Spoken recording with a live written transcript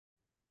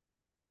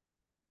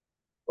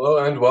Hello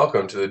and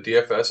welcome to the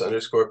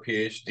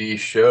DFS_PhD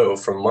show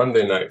from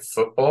Monday Night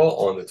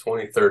Football on the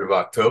 23rd of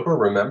October.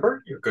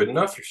 Remember, you're good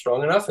enough, you're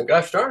strong enough, and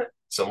gosh darn it,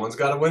 someone's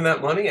got to win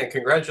that money. And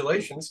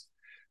congratulations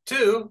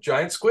to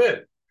Giant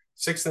Squid,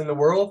 sixth in the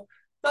world.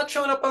 Not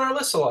showing up on our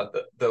list a lot,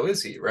 though,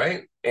 is he,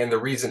 right? And the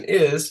reason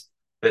is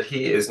that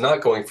he is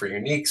not going for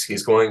uniques,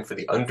 he's going for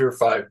the under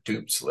five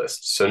dupes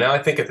list. So now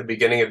I think at the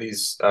beginning of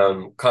these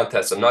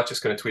contests, I'm not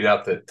just going to tweet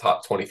out the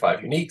top 25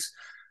 uniques.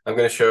 I'm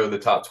going to show the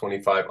top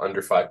 25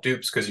 under five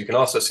dupes because you can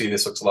also see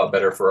this looks a lot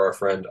better for our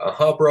friend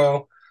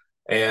Bro.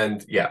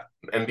 And yeah,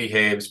 MB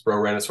Habes, Bro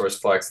Renosaurus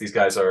Flex, these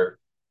guys are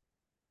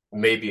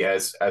maybe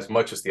as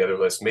much as the other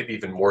list, maybe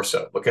even more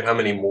so. Look at how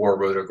many more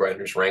Roto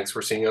Grinders ranks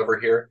we're seeing over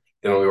here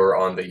than we were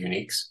on the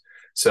uniques.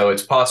 So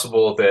it's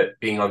possible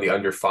that being on the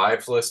under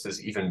fives list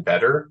is even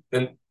better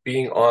than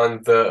being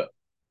on the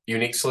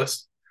uniques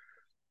list.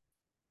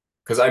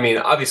 Because I mean,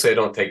 obviously, I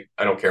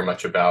don't care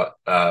much about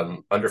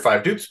under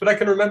five dupes, but I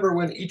can remember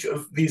when each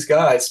of these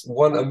guys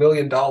won $1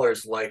 million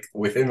like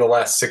within the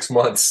last 6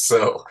 months.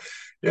 So,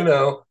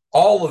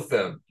 all of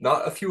them,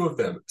 not a few of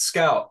them.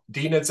 Scout,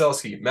 D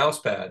Nedzelski,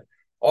 Mousepad,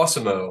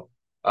 Osimo,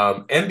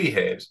 and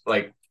Behaves,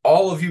 like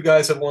all of you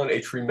guys have won a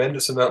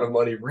tremendous amount of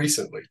money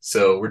recently.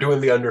 So we're doing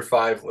the under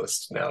five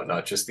list now,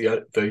 not just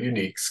the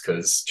uniques,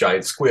 because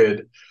Giant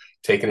Squid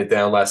taking it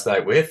down last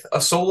night with a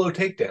solo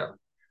takedown.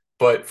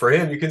 But for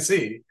him, you can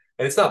see.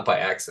 And it's not by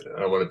accident. I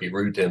don't want to be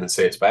rude to him and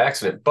say it's by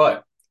accident,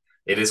 but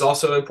it is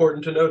also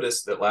important to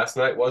notice that last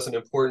night was an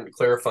important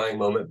clarifying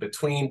moment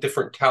between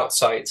different tout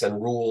sites and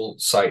rule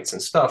sites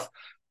and stuff.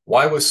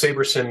 Why was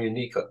SaberSim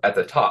unique at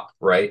the top,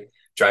 right?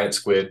 Giant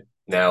Squid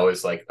now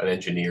is like an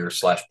engineer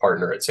slash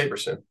partner at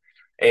SaberSim.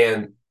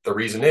 And the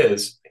reason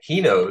is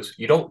he knows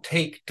you don't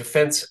take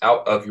defense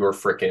out of your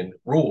freaking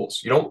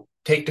rules. You don't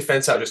take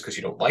defense out just because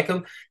you don't like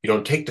them. You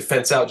don't take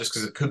defense out just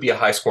because it could be a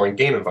high scoring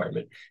game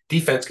environment.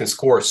 Defense can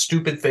score a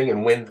stupid thing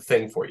and win the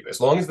thing for you.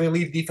 As long as they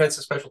leave defense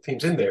and special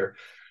teams in there,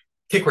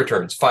 kick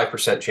returns,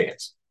 5%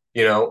 chance.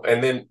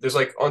 And then there's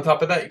like on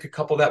top of that, you could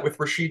couple that with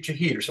Rashid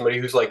Shaheed or somebody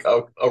who's like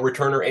a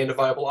returner and a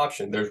viable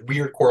option. There's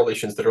weird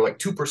correlations that are like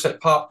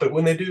 2% pop, but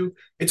when they do,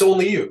 it's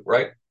only you,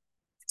 right?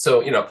 So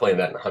you're not playing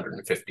that in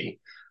 150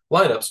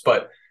 lineups,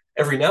 but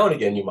every now and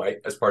again you might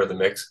as part of the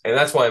mix. And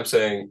that's why I'm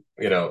saying,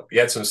 you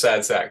had some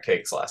sad sack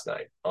takes last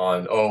night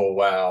on, oh,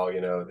 wow,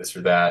 this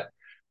or that.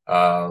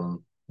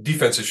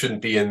 Defenses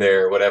shouldn't be in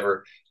there,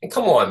 whatever. And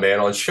come on, man,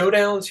 on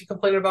showdowns, you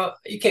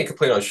can't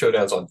complain on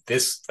showdowns on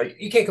this. Like,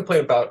 you can't complain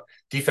about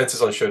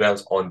defenses on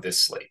showdowns on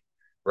this slate,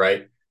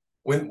 right?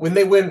 When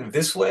they win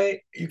this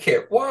way, you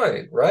can't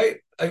whine, right?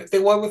 They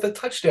won with a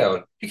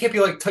touchdown. You can't be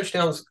like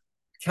touchdowns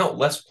count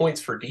less points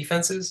for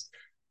defenses.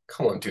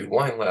 Come on, dude,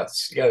 whine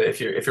less. Yeah,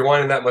 if you're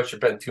whining that much, you're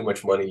betting too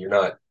much money. You're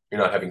not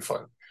having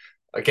fun.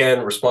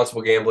 Again,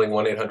 responsible gambling,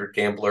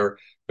 1-800-GAMBLER.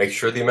 Make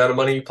sure the amount of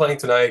money you're playing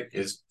tonight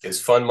is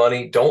fun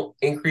money. Don't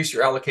increase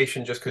your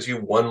allocation just because you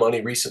won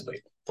money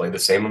recently. Play the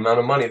same amount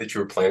of money that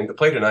you were planning to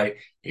play tonight,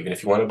 even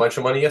if you won a bunch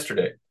of money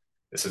yesterday.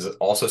 This is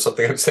also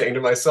something I'm saying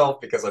to myself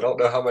because I don't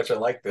know how much I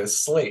like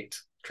this slate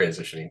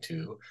transitioning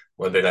to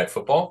Monday Night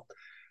Football.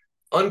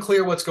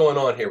 Unclear what's going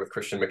on here with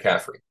Christian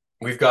McCaffrey.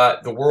 We've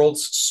got the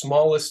world's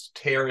smallest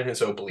tear in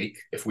his oblique,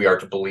 if we are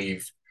to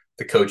believe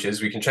the coaches.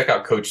 We can check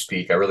out Coach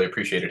Speak. I really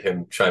appreciated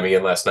him chiming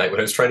in last night when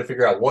I was trying to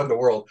figure out what in the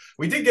world.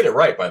 We did get it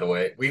right, by the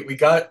way. We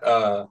got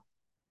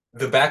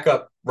the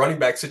backup running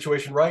back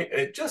situation right, and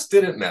it just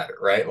didn't matter,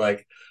 right?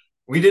 Like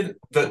we didn't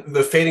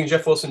the fading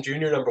Jeff Wilson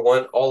Jr. number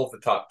one. All of the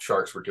top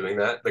sharks were doing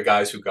that. The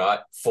guys who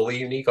got fully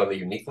unique on the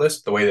unique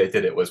list, the way they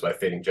did it was by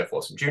fading Jeff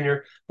Wilson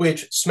Jr.,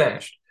 which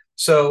smashed.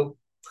 So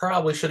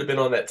probably should have been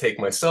on that take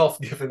myself,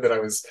 given that I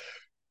was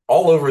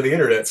all over the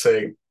internet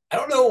saying, I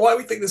don't know why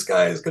we think this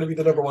guy is going to be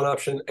the number one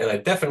option, and I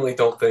definitely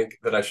don't think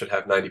that I should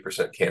have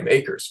 90% Cam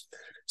Akers.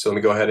 So let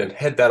me go ahead and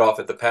head that off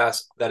at the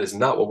pass. That is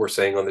not what we're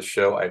saying on this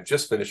show. I've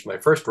just finished my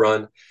first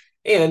run,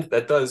 and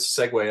that does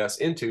segue us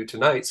into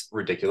tonight's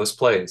ridiculous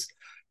plays.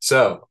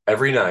 So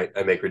every night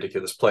I make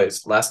ridiculous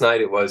plays. Last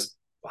night it was,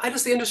 why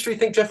does the industry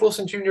think Jeff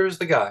Wilson Jr. is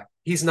the guy?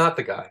 He's not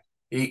the guy.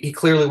 He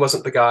clearly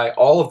wasn't the guy.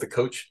 All of the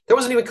coach, there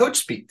wasn't even coach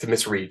speak to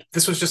misread.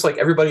 This was just like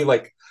everybody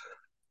like,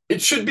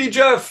 it should be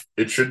Jeff.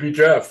 It should be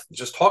Jeff.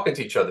 Just talking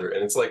to each other.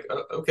 And it's like,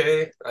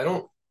 okay, I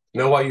don't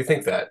know why you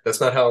think that.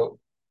 That's not how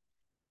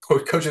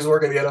coaches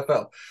work in the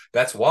NFL.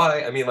 That's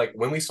why, I mean, like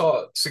when we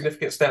saw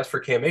significant stats for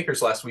Cam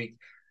Akers last week,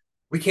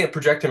 we can't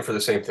project him for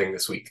the same thing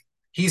this week.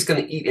 He's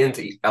going to eat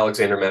into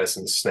Alexander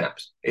Mattison's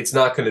snaps. It's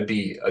not going to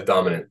be a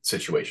dominant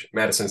situation.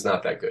 Mattison's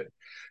not that good.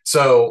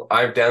 So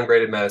I've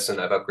downgraded Mattison,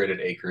 I've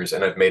upgraded Akers,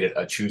 and I've made it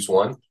a choose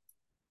one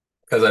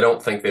because I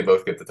don't think they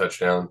both get the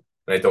touchdown.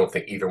 And I don't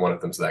think either one of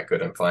them's that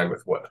good. I'm fine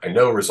with what I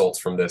know results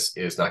from this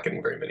is not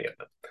getting very many of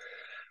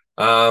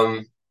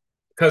them.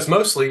 Because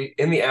mostly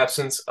in the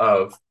absence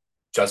of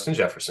Justin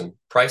Jefferson,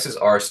 prices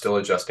are still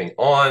adjusting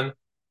on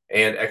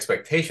and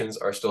expectations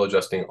are still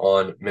adjusting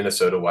on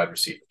Minnesota wide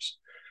receivers.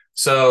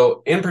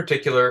 So in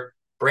particular,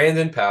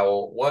 Brandon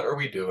Powell, what are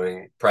we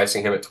doing?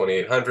 Pricing him at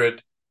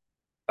 2,800.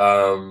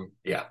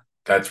 Yeah,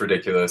 that's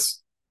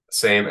ridiculous.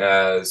 same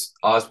as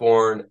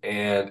Osborn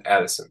and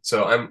Addison.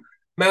 So I'm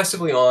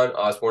massively on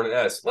Osborn and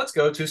Addison. Let's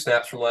go to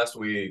snaps from last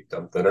week.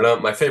 Dun, dun, dun,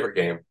 dun, my favorite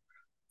game.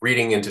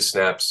 Reading into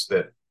snaps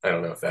that I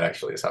don't know if that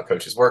actually is how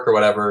coaches work or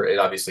whatever. It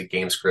obviously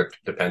game script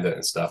dependent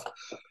and stuff.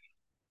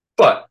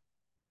 But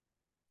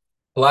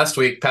last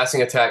week,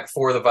 passing attack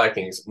for the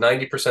Vikings,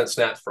 90%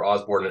 snaps for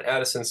Osborn and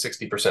Addison,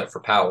 60% for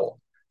Powell.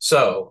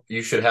 So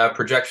you should have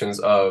projections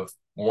of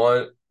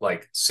one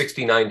like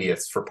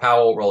 60/90ths for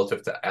Powell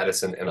relative to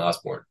Addison and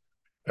Osborn.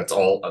 That's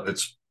all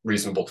that's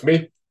reasonable to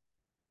me.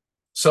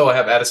 So I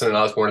have Addison and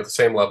Osborn at the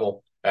same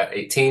level at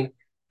 18,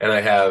 and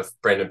I have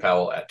Brandon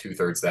Powell at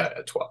 2/3 that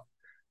at 12.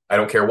 I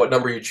don't care what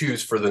number you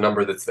choose for the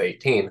number that's the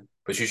 18,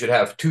 but you should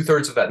have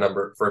 2/3 of that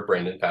number for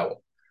Brandon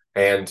Powell.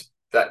 And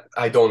that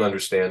I don't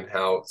understand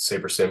how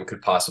SaberSim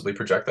could possibly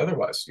project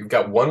otherwise. You've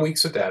got 1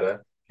 week's of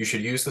data. You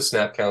should use the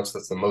snap counts.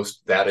 That's the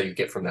most data you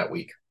get from that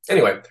week.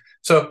 Anyway,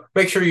 so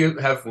make sure you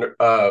have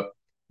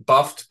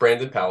buffed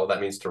Brandon Powell.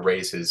 That means to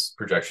raise his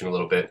projection a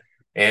little bit,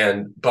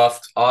 and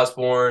buffed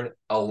Osborn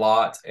a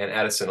lot and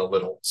Addison a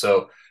little.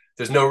 So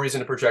there's no reason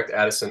to project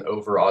Addison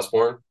over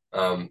Osborn.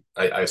 I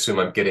assume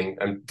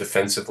I'm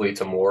defensively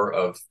to more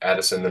of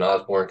Addison than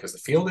Osborn because the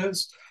field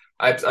is.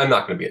 I'm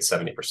not going to be at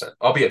 70%.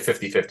 I'll be at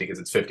 50-50 because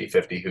it's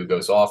 50-50 who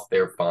goes off.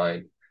 They're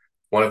fine.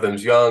 One of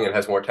them's young and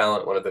has more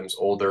talent. One of them's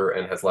older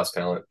and has less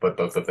talent, but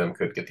both of them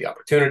could get the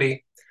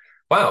opportunity.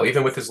 Wow,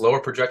 even with his lower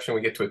projection,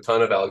 we get to a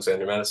ton of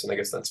Alexander Mattison. I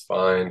guess that's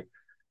fine.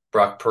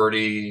 Brock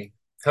Purdy.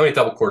 How many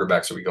double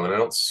quarterbacks are we going? I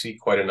don't see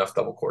quite enough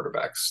double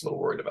quarterbacks. A little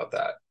worried about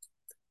that.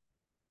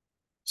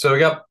 So we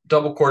got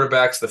double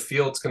quarterbacks. The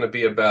field's going to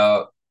be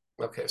about,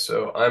 okay,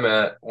 so I'm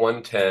at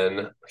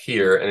 110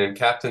 here. And in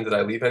captain, did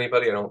I leave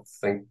anybody? I don't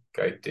think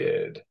I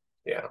did.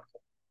 Yeah.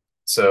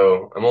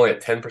 So I'm only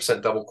at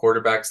 10% double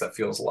quarterbacks. That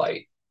feels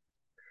light.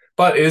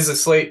 But it is a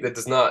slate that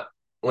does not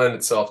lend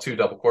itself to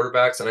double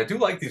quarterbacks. And I do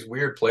like these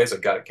weird plays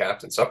I've got at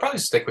captain. So I'll probably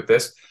stick with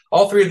this.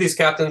 All three of these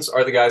captains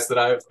are the guys that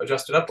I've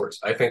adjusted upwards.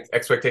 I think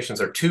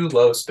expectations are too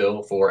low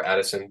still for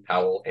Addison,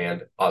 Powell,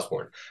 and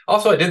Osborn.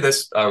 Also, I did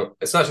this.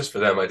 It's not just for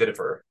them. I did it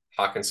for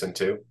Hockenson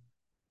too.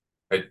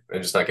 I'm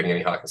just not getting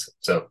any Hockenson.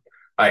 So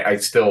I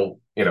still,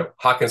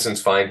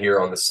 Hockenson's fine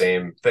here on the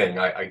same thing.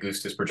 I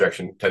goosed his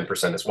projection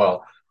 10% as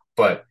well.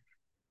 But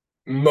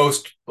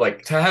most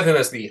like to have him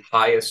as the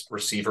highest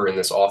receiver in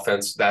this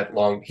offense that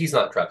long, he's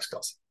not Travis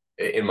Kelce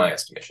in my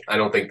estimation. I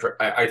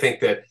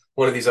think that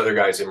one of these other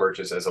guys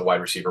emerges as a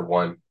wide receiver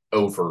one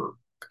over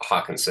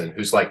Hockenson,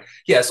 who's like,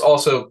 yes,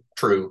 also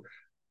true.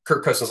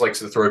 Kirk Cousins likes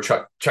to throw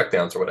check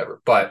downs or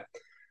whatever, but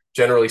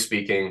generally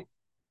speaking,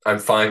 I'm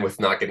fine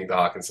with not getting the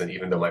Hockenson,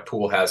 even though my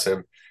pool has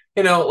him.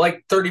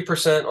 Like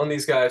 30% on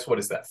these guys. What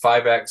is that?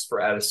 5x for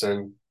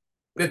Addison,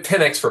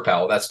 10x for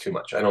Powell. That's too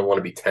much. I don't want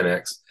to be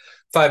 10x.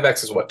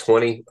 5x is what,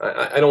 20?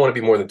 I don't want to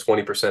be more than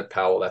 20%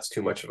 Powell. That's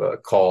too much of a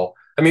call.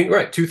 I mean,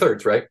 right,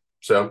 2/3, right?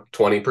 So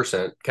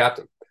 20%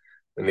 captain.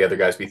 And the other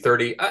guys be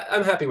 30.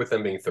 I'm happy with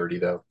them being 30,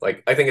 though.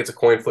 Like, I think it's a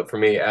coin flip for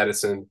me,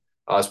 Addison,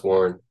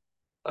 Osborn,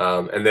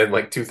 and then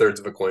like 2/3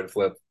 of a coin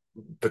flip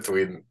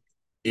between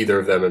either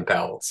of them and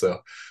Powell. So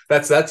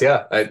that's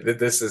yeah.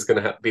 This is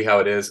going to be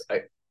how it is.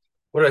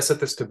 What did I set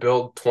this to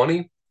build?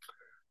 20?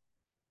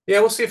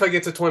 Yeah, we'll see if I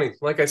get to 20.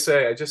 Like I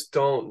say, I just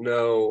don't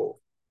know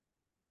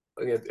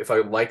if I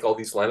like all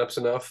these lineups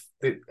enough.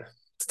 It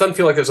doesn't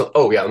feel like there's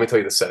oh yeah, let me tell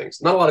you the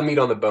settings. Not a lot of meat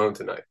on the bone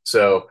tonight.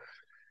 So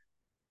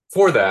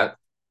for that,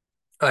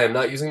 I am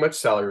not using much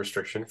salary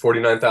restriction,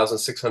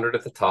 49,600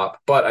 at the top,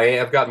 but I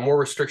have got more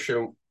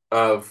restriction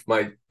of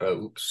my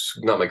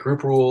not my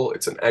group rule,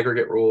 it's an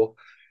aggregate rule.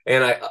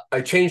 And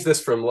I changed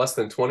this from less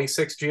than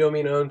 26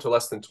 geomeanown to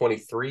less than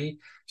 23,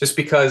 just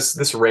because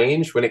this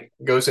range, when it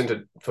goes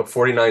into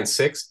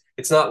 49.6,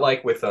 it's not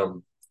like with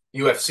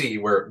UFC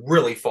where it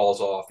really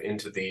falls off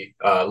into the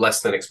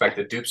less than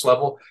expected dupes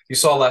level. You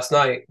saw last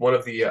night one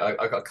of the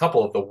a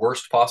couple of the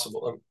worst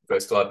possible. Do I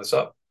still have this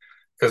up?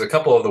 Because a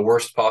couple of the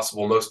worst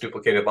possible, most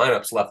duplicated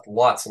lineups left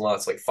lots and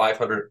lots, like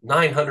 500,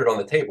 900 on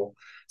the table.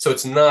 So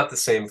it's not the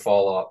same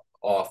fall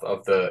off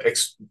of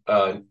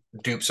the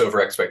dupes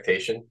over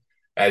expectation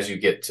as you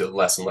get to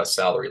less and less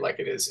salary like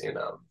it is in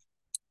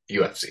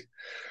UFC.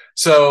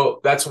 So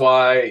that's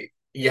why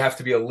you have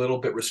to be a little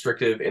bit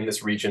restrictive in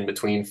this region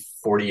between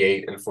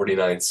 48 and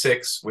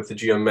 49.6 with the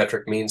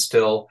geometric mean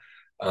still.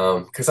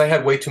 Because I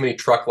had way too many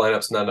truck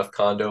lineups, not enough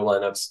condo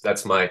lineups.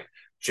 That's my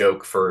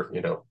joke for,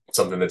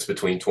 something that's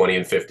between 20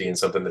 and 50 and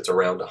something that's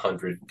around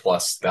 $100,000+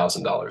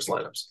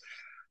 lineups.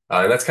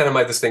 And that's kind of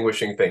my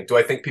distinguishing thing. Do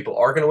I think people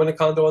are going to win a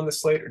condo on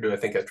this slate, or do I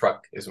think a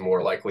truck is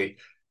more likely?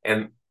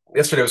 And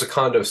yesterday was a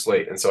condo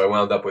slate, and so I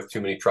wound up with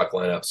too many truck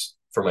lineups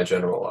for my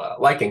general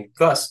liking,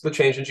 thus the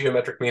change in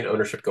geometric mean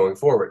ownership going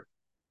forward.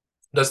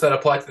 Does that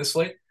apply to this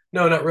slate?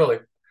 No, not really.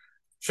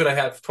 Should I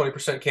have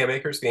 20% Cam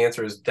Akers? The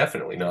answer is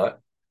definitely not.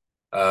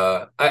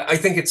 I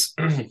think it's,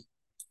 what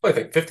do I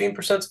think,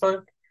 15% is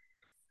fine?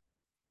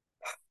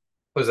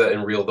 What is that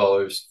in real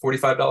dollars?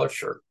 $45?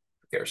 Sure.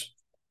 Who cares?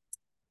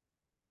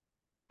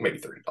 Maybe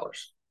 $30.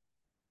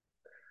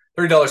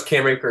 $30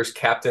 Cam Akers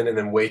captain, and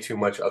then way too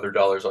much other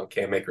dollars on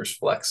Cam Akers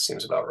flex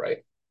seems about right.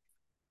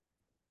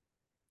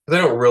 I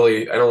don't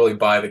really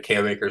buy the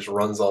Cam Akers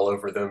runs all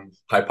over them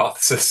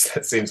hypothesis.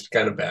 That seems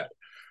kind of bad.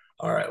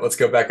 All right, let's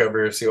go back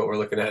over here, see what we're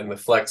looking at in the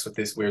flex with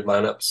these weird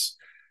lineups.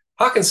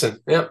 Hockenson,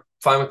 yeah,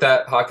 fine with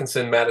that.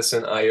 Hockenson,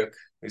 Mattison, Ayuk,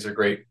 these are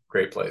great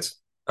plays.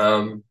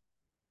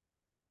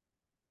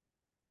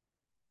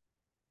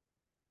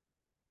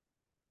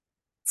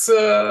 It's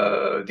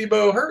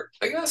Debo hurt,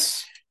 I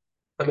guess.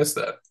 I missed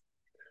that.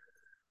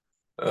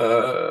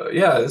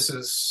 Yeah, this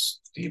is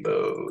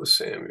Debo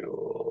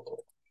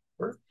Samuel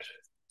hurt.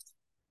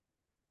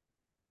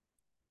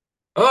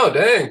 Oh,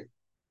 dang.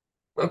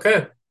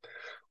 Okay.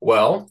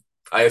 Well,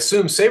 I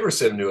assume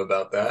SaberSim knew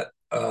about that,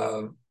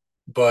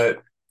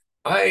 but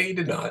I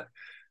did not.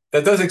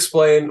 That does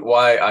explain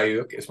why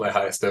Ayuk is my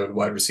highest owned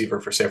wide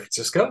receiver for San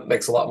Francisco.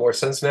 Makes a lot more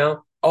sense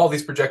now. All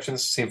these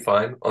projections seem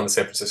fine on the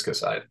San Francisco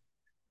side.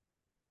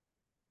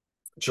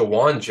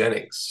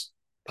 Jennings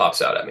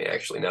pops out at me,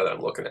 actually, now that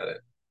I'm looking at it.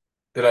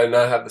 Did I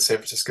not have the San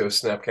Francisco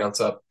snap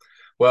counts up?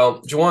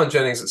 Well,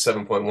 Jennings at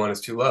 7.1 is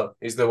too low.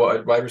 He's the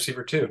wide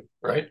receiver 2,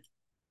 right?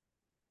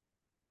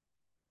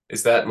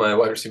 Is that my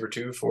wide receiver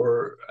 2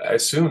 for, I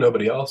assume,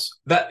 nobody else?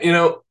 That,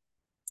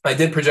 I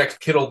did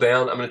project Kittle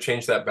down. I'm going to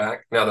change that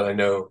back now that I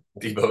know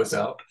Debo is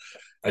out.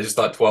 I just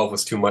thought 12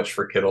 was too much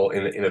for Kittle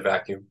in a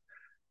vacuum.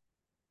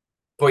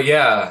 But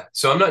yeah,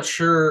 so I'm not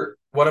sure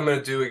what I'm going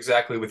to do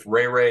exactly with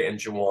Ray and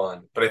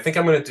Juwan, but I think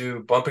I'm going to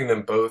do bumping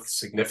them both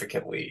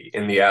significantly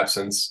in the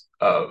absence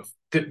of.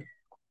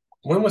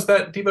 When was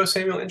that Debo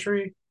Samuel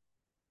injury?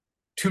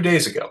 2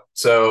 days ago.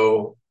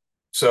 So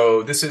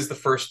this is the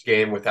first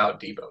game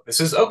without Debo. This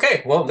is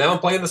okay. Well, now I'm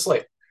playing the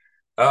slate.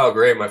 Oh,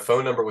 great. My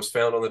phone number was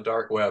found on the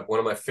dark web. One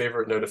of my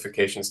favorite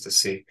notifications to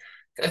see.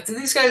 Did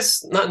these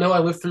guys not know I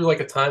lived through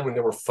like a time when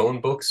there were phone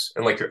books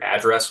and like your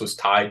address was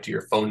tied to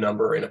your phone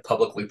number in a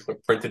publicly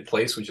printed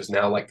place, which is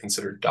now like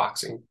considered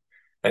doxing?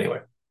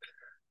 Anyway.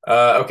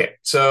 Okay.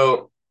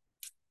 So,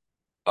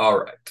 all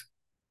right.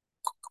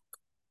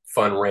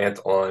 Fun rant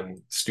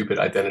on stupid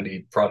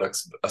identity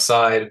products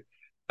aside.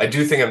 I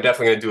do think I'm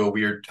definitely going to do a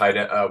weird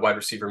wide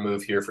receiver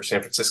move here for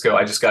San Francisco.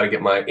 I just got to get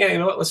you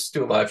know what? Let's just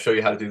do it live, show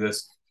you how to do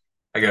this.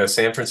 I go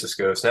San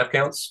Francisco snap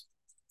counts.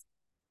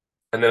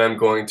 And then I'm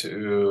going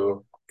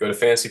to go to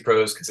Fantasy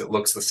Pros because it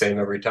looks the same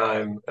every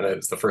time. And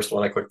it's the first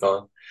one I clicked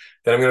on.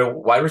 Then I'm going to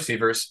wide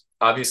receivers.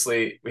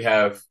 Obviously, we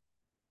have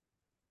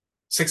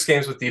 6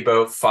 games with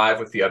Debo, 5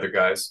 with the other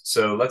guys.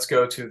 So let's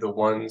go to the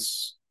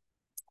ones.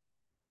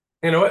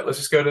 You know what? Let's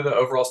just go to the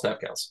overall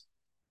snap counts.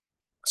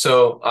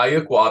 So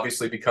Ayuk will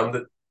obviously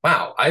become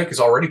wow, Ayuk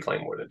is already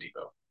playing more than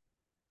Debo.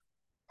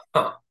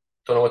 Huh.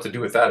 Don't know what to do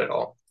with that at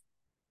all.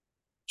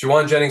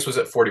 Jennings was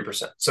at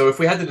 40%. So if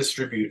we had to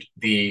distribute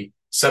the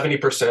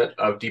 70%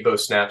 of Debo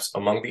snaps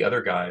among the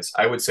other guys,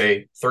 I would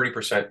say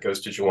 30% goes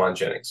to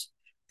Jennings.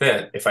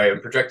 Then if I am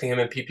projecting him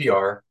in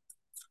PPR,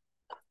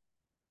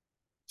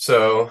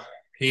 so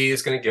he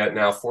is going to get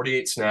now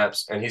 48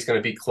 snaps, and he's going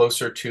to be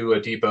closer to a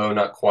Debo,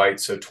 not quite,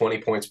 so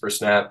 20 points per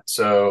snap.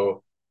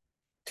 So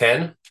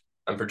 10,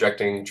 I'm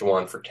projecting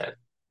Juwan for 10.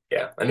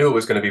 Yeah, I knew it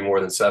was going to be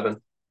more than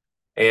 7.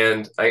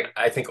 And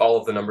I think all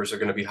of the numbers are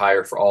going to be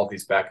higher for all of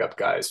these backup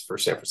guys for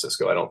San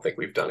Francisco. I don't think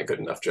we've done a good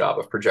enough job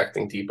of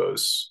projecting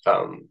Debo's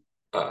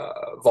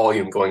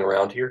volume going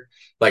around here.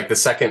 Like the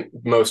second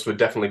most would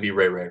definitely be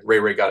Ray.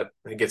 Ray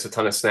gets a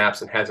ton of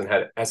snaps and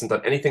hasn't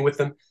done anything with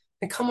them.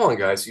 And come on,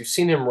 guys, you've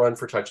seen him run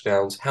for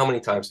touchdowns how many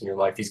times in your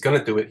life? He's going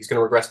to do it. He's going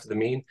to regress to the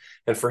mean.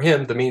 And for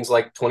him, the mean's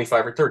like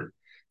 25 or 30.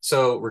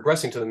 So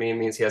regressing to the mean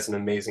means he has an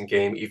amazing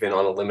game, even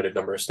on a limited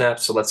number of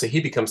snaps. So let's say he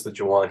becomes the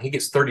Juwan. He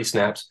gets 30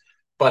 snaps,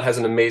 but has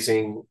an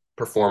amazing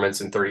performance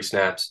in 30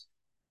 snaps.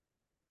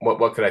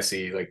 What could I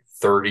see? Like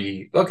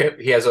 30. Okay,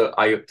 he has a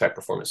Ayuk type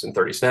performance in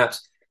 30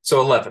 snaps.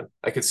 So 11.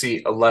 I could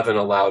see 11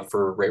 allowed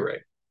for Ray.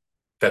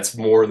 That's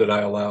more than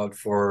I allowed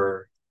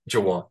for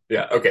Juwan.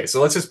 Yeah, okay.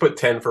 So let's just put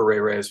 10 for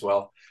Ray as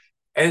well.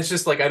 And it's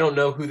just like I don't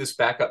know who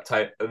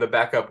the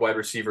backup wide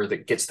receiver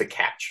that gets the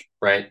catch,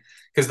 right?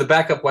 Because the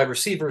backup wide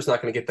receiver is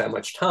not going to get that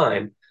much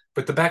time,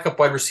 but the backup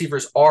wide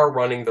receivers are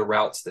running the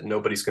routes that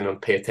nobody's going to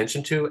pay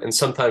attention to, and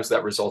sometimes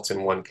that results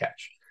in one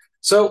catch.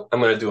 So I'm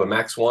going to do a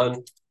max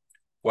 1,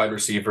 wide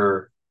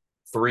receiver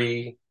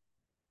 3,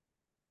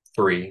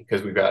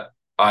 because we've got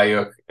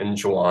Ayuk and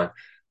Juwan.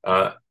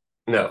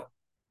 No.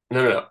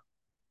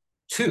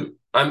 2.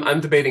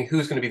 I'm debating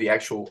who's going to be the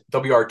actual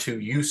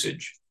WR2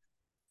 usage.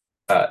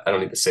 I don't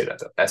need to say that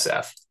though.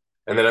 SF.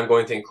 And then I'm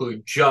going to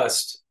include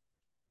just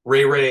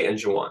Ray and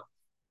Juwan.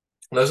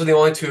 Those are the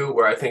only 2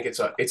 where I think it's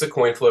a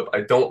coin flip.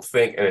 I don't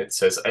think, and it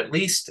says at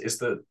least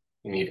you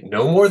need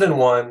no more than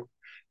 1.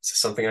 This is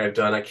something I've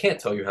done. I can't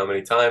tell you how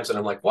many times. And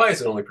I'm like, why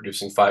is it only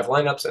producing 5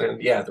 lineups?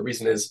 And yeah, the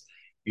reason is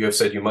you have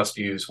said you must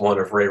use one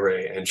of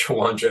Ray and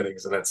Juwan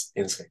Jennings, and that's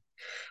insane.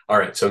 All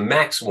right, so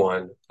max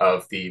 1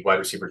 of the wide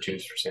receiver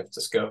 2s for San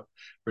Francisco.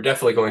 We're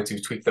definitely going to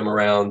tweak them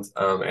around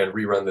and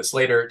rerun this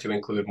later to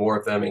include more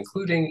of them,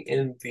 including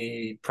in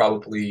the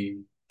probably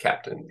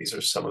captain. These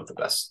are some of the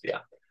best. Yeah.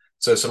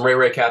 So some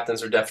Ray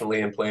captains are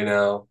definitely in play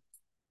now.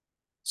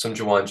 Some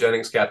Juwan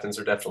Jennings captains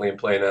are definitely in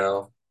play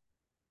now.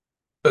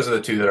 Those are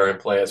the two that are in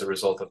play as a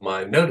result of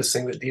my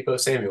noticing that Deebo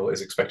Samuel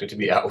is expected to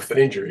be out with an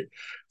injury.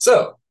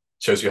 So,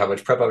 shows you how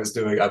much prep I was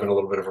doing. I'm in a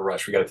little bit of a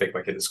rush. We got to take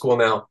my kid to school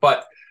now.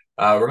 But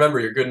remember,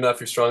 you're good enough,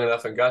 you're strong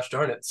enough, and gosh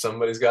darn it,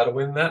 somebody's got to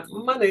win that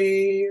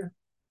money.